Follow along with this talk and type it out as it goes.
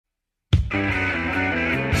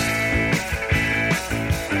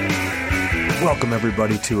Welcome,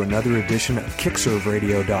 everybody, to another edition of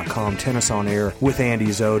KickServeRadio.com Tennis on Air with Andy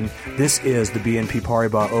Zoden. This is the BNP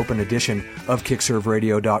Paribas Open edition of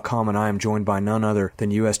KickServeRadio.com, and I am joined by none other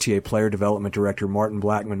than USTA Player Development Director Martin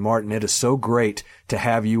Blackman. Martin, it is so great to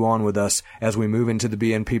have you on with us as we move into the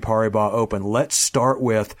BNP Paribas Open. Let's start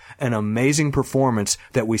with an amazing performance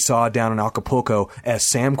that we saw down in Acapulco as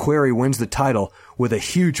Sam Querrey wins the title with a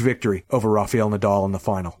huge victory over Rafael Nadal in the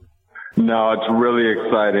final. No, it's really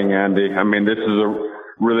exciting, Andy. I mean, this is a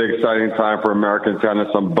really exciting time for American tennis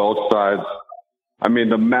on both sides. I mean,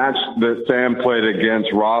 the match that Sam played against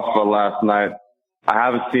Rafa last night, I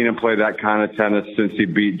haven't seen him play that kind of tennis since he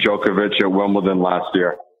beat Djokovic at Wimbledon last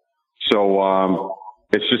year. So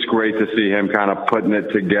it's just great to see him kind of putting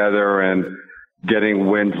it together and getting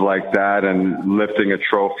wins like that and lifting a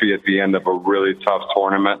trophy at the end of a really tough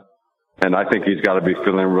tournament. And I think he's got to be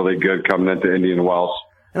feeling really good coming into Indian Wells.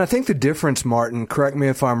 And I think the difference, Martin, correct me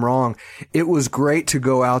if I'm wrong, it was great to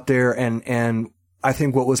go out there and I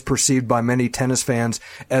think what was perceived by many tennis fans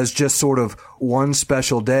as just sort of one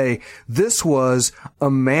special day. This was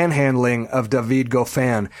a manhandling of David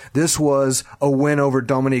Goffin. This was a win over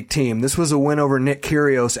Dominic Thiem. This was a win over Nick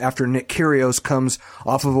Kyrgios after Nick Kyrgios comes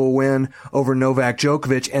off of a win over Novak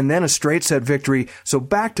Djokovic and then a straight set victory. So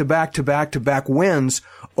back-to-back wins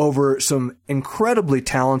over some incredibly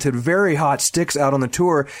talented, very hot sticks out on the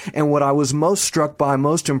tour. And what I was most struck by,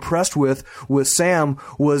 most impressed with Sam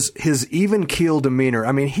was his even-keeled demeanor.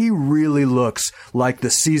 I mean, he really looks like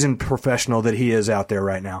the seasoned professional that he is out there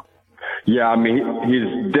right now. Yeah, I mean,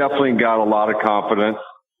 he's definitely got a lot of confidence.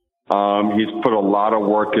 He's put a lot of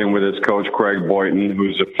work in with his coach, Craig Boynton,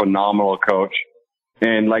 who's a phenomenal coach.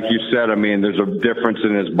 And like you said, I mean, there's a difference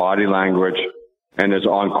in his body language and his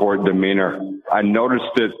on-court demeanor. I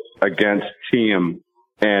noticed it against Thiem,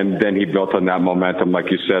 and then he built on that momentum,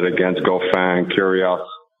 like you said, against Goffin, Kyrgios.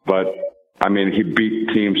 But, I mean, he beat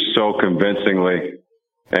Thiem so convincingly,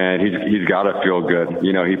 and he's got to feel good.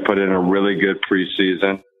 You know, he put in a really good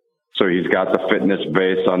preseason, so he's got the fitness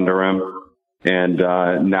base under him, and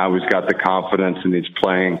now he's got the confidence, and he's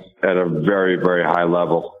playing at a very, very high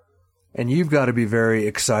level. And you've got to be very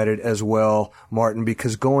excited as well, Martin,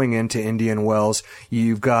 because going into Indian Wells,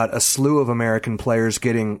 you've got a slew of American players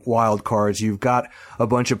getting wild cards. You've got a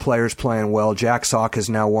bunch of players playing well. Jack Sock has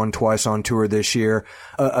now won twice on tour this year.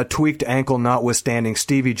 A tweaked ankle notwithstanding,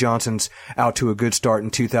 Stevie Johnson's out to a good start in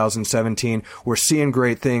 2017. We're seeing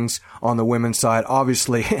great things on the women's side.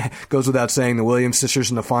 Obviously, goes without saying, the Williams sisters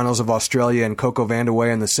in the finals of Australia and Coco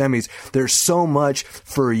Vandeweghe in the semis. There's so much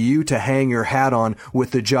for you to hang your hat on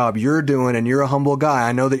with the job you're doing, and you're a humble guy.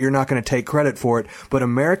 I know that you're not going to take credit for it, but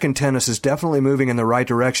American tennis is definitely moving in the right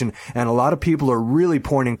direction, and a lot of people are really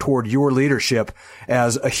pointing toward your leadership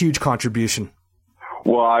as a huge contribution.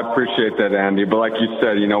 Well, I appreciate that, Andy. But like you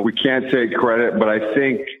said, you know, we can't take credit, but I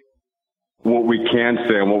think what we can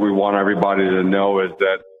say and what we want everybody to know is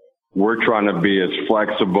that we're trying to be as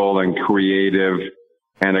flexible and creative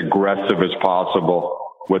and aggressive as possible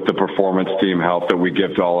with the performance team help that we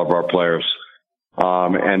give to all of our players.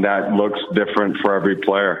 And that looks different for every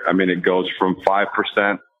player. I mean, it goes from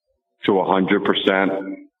 5% to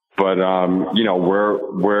 100%. But, you know,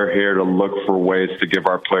 we're here to look for ways to give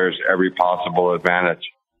our players every possible advantage.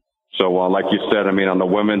 So, like you said, I mean, on the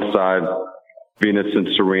women's side, Venus and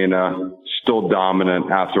Serena still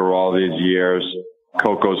dominant after all these years.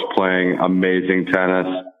 Coco's playing amazing tennis.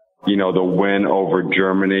 You know, the win over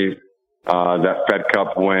Germany, that Fed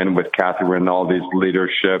Cup win with Catherine Rinaldi's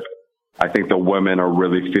leadership. I think the women are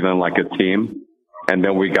really feeling like a team. And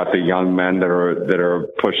then we got the young men that are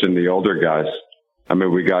pushing the older guys. I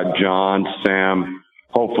mean, we got John, Sam.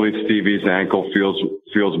 Hopefully Stevie's ankle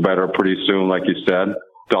feels better pretty soon, like you said.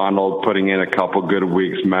 Donald putting in a couple good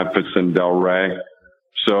weeks, Memphis and Del Rey.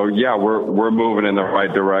 So yeah, we're moving in the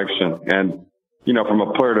right direction. And, you know, from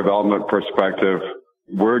a player development perspective,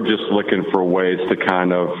 we're just looking for ways to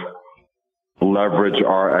kind of leverage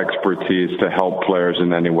our expertise to help players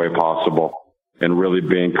in any way possible and really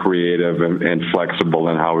being creative and flexible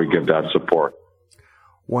in how we give that support.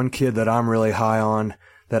 One kid that I'm really high on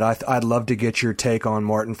that I'd love to get your take on,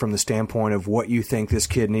 Martin, from the standpoint of what you think this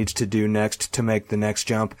kid needs to do next to make the next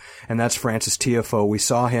jump, and that's Frances Tiafoe. We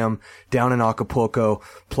saw him down in Acapulco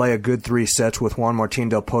play a good 3 sets with Juan Martín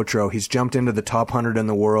del Potro. He's jumped into the top 100 in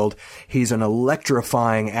the world. He's an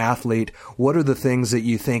electrifying athlete. What are the things that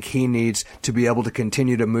you think he needs to be able to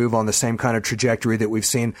continue to move on the same kind of trajectory that we've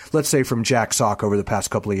seen, let's say, from Jack Sock over the past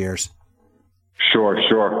couple of years? Sure.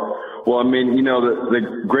 Well, I mean, you know,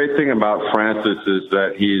 the great thing about Francis is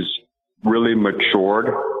that he's really matured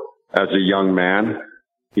as a young man.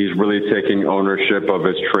 He's really taking ownership of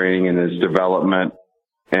his training and his development.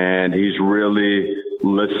 and he's really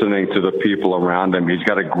listening to the people around him. He's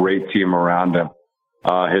got a great team around him.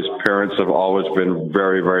 His parents have always been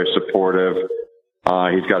very, very supportive.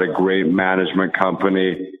 He's got a great management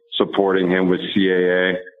company supporting him with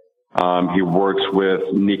CAA. He works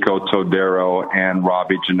with Nico Todero and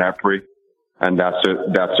Robbie Ginepri, and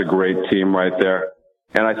that's a great team right there.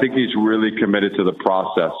 And I think he's really committed to the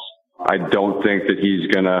process. I don't think that he's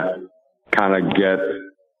going to kind of get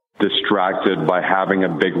distracted by having a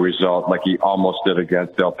big result like he almost did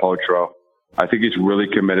against Del Potro. I think he's really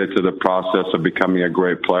committed to the process of becoming a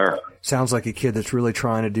great player. Sounds like a kid that's really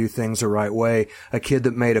trying to do things the right way. A kid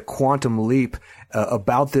that made a quantum leap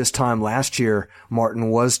about this time last year, Martin,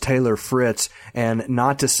 was Taylor Fritz. And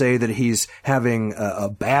not to say that he's having a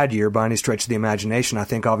bad year by any stretch of the imagination. I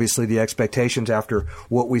think obviously the expectations after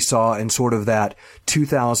what we saw in sort of that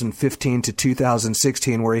 2015 to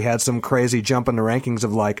 2016 where he had some crazy jump in the rankings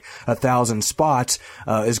of like 1,000 spots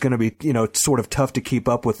is going to be, sort of tough to keep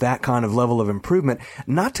up with that kind of level of improvement.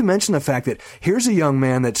 Not to mention the fact that here's a young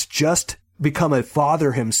man that's just become a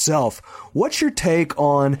father himself. What's your take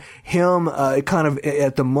on him kind of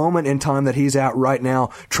at the moment in time that he's at right now,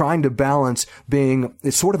 trying to balance being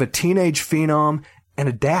sort of a teenage phenom and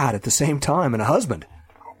a dad at the same time and a husband?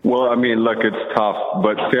 Well, I mean, look, it's tough,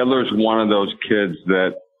 but Taylor's one of those kids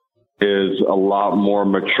that is a lot more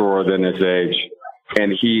mature than his age,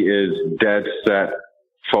 and he is dead set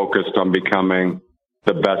focused on becoming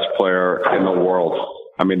the best player in the world.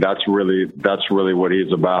 I mean, that's really what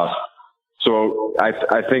he's about. So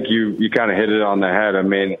I think you kind of hit it on the head. I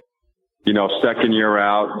mean, second year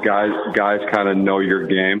out, guys kind of know your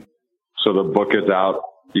game. So the book is out.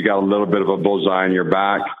 You got a little bit of a bullseye on your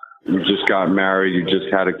back. You just got married. You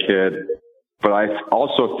just had a kid. But I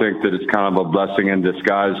also think that it's kind of a blessing in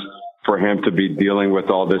disguise for him to be dealing with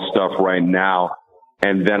all this stuff right now.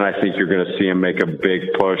 And then I think you're going to see him make a big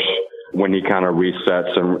push when he kind of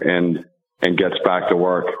resets and gets back to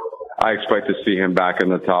work. I expect to see him back in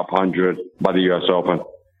the top 100 by the U.S. Open.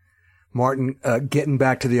 Martin, getting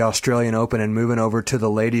back to the Australian Open and moving over to the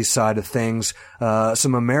ladies' side of things,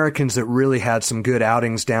 some Americans that really had some good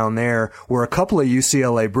outings down there were a couple of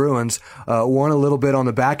UCLA Bruins, one a little bit on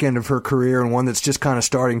the back end of her career and one that's just kind of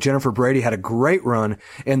starting. Jennifer Brady had a great run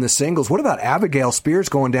in the singles. What about Abigail Spears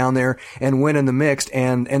going down there and winning the mixed?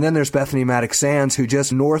 And then there's Bethany Maddox-Sands, who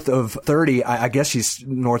just north of 30, I guess she's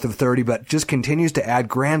north of 30, but just continues to add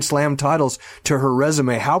Grand Slam titles to her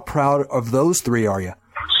resume. How proud of those three are you?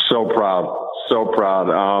 So proud.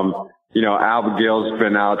 Abigail's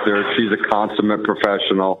been out there. She's a consummate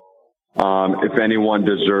professional. If anyone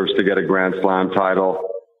deserves to get a Grand Slam title,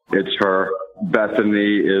 it's her.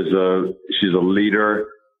 Bethany she's a leader.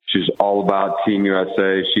 She's all about Team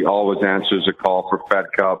USA. She always answers a call for Fed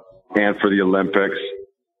Cup and for the Olympics.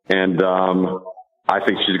 And, I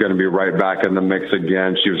think she's going to be right back in the mix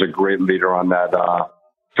again. She was a great leader on that,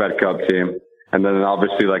 Fed Cup team. And then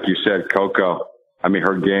obviously, like you said, Coco. I mean,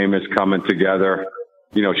 her game is coming together.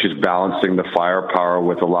 She's balancing the firepower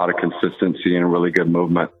with a lot of consistency and really good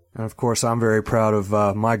movement. And of course, I'm very proud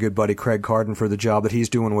of my good buddy Craig Carden for the job that he's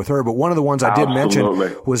doing with her. But one of the ones I did mention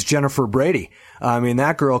was Jennifer Brady. I mean,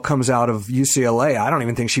 that girl comes out of UCLA. I don't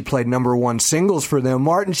even think she played number one singles for them.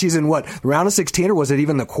 Martin, she's in what, round of 16, or was it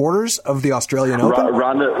even the quarters of the Australian Open?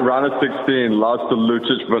 Round of 16, lost to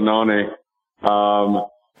Lucic Benoni.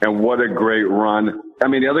 And what a great run. I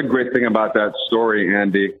mean, the other great thing about that story,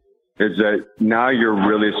 Andy, is that now you're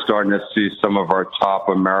really starting to see some of our top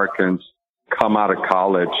Americans come out of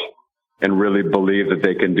college and really believe that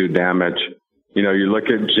they can do damage. You look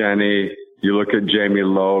at Jenny, you look at Jamie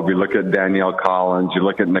Loeb, you look at Danielle Collins, you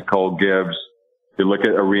look at Nicole Gibbs, you look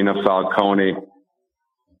at Irina Falconi.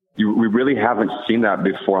 We really haven't seen that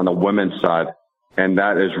before on the women's side. And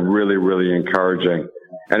that is really, really encouraging.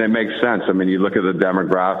 And it makes sense. I mean, you look at the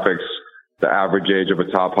demographics, the average age of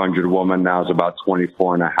a top 100 woman now is about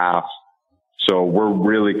 24 and a half. So we're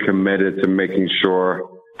really committed to making sure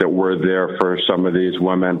that we're there for some of these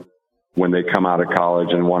women when they come out of college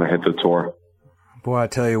and want to hit the tour. Boy, I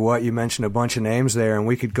tell you what, you mentioned a bunch of names there, and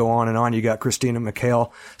we could go on and on. You got Christina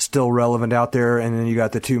McHale still relevant out there, and then you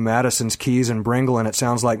got the two Madisons, Keys and Bringle, and it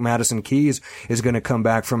sounds like Madison Keys is going to come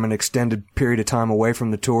back from an extended period of time away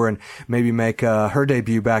from the tour and maybe make her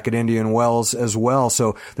debut back at Indian Wells as well.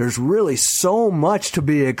 So there's really so much to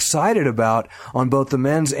be excited about on both the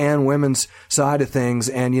men's and women's side of things.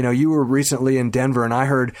 And, you were recently in Denver, and I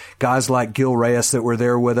heard guys like Gil Reyes that were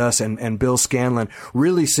there with us and Bill Scanlon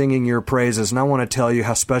really singing your praises. And I want to tell you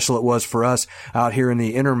how special it was for us out here in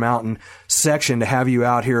the Intermountain section to have you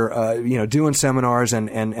out here, doing seminars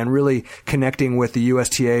and really connecting with the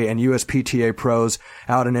USTA and USPTA pros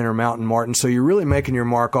out in Intermountain, Martin. So you're really making your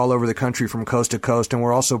mark all over the country from coast to coast, and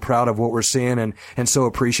we're also proud of what we're seeing and so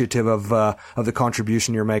appreciative of the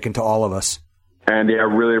contribution you're making to all of us. Andy, I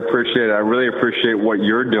really appreciate it. I really appreciate what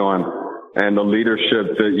you're doing and the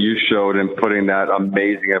leadership that you showed in putting that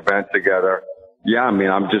amazing event together. Yeah, I mean,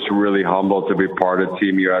 I'm just really humbled to be part of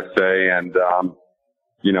Team USA, and,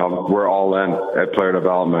 we're all in at Player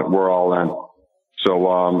Development. We're all in.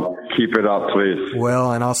 So keep it up, please.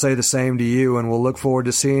 Well, and I'll say the same to you, and we'll look forward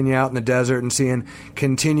to seeing you out in the desert and seeing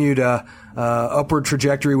continued upward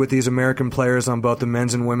trajectory with these American players on both the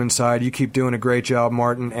men's and women's side. You keep doing a great job,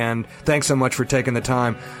 Martin, and thanks so much for taking the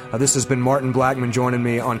time. This has been Martin Blackman joining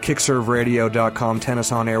me on KickServeRadio.com,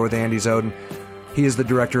 Tennis on Air with Andy Zoden. He is the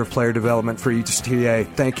Director of Player Development for USTA.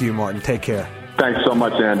 Thank you, Martin. Take care. Thanks so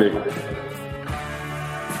much, Andy.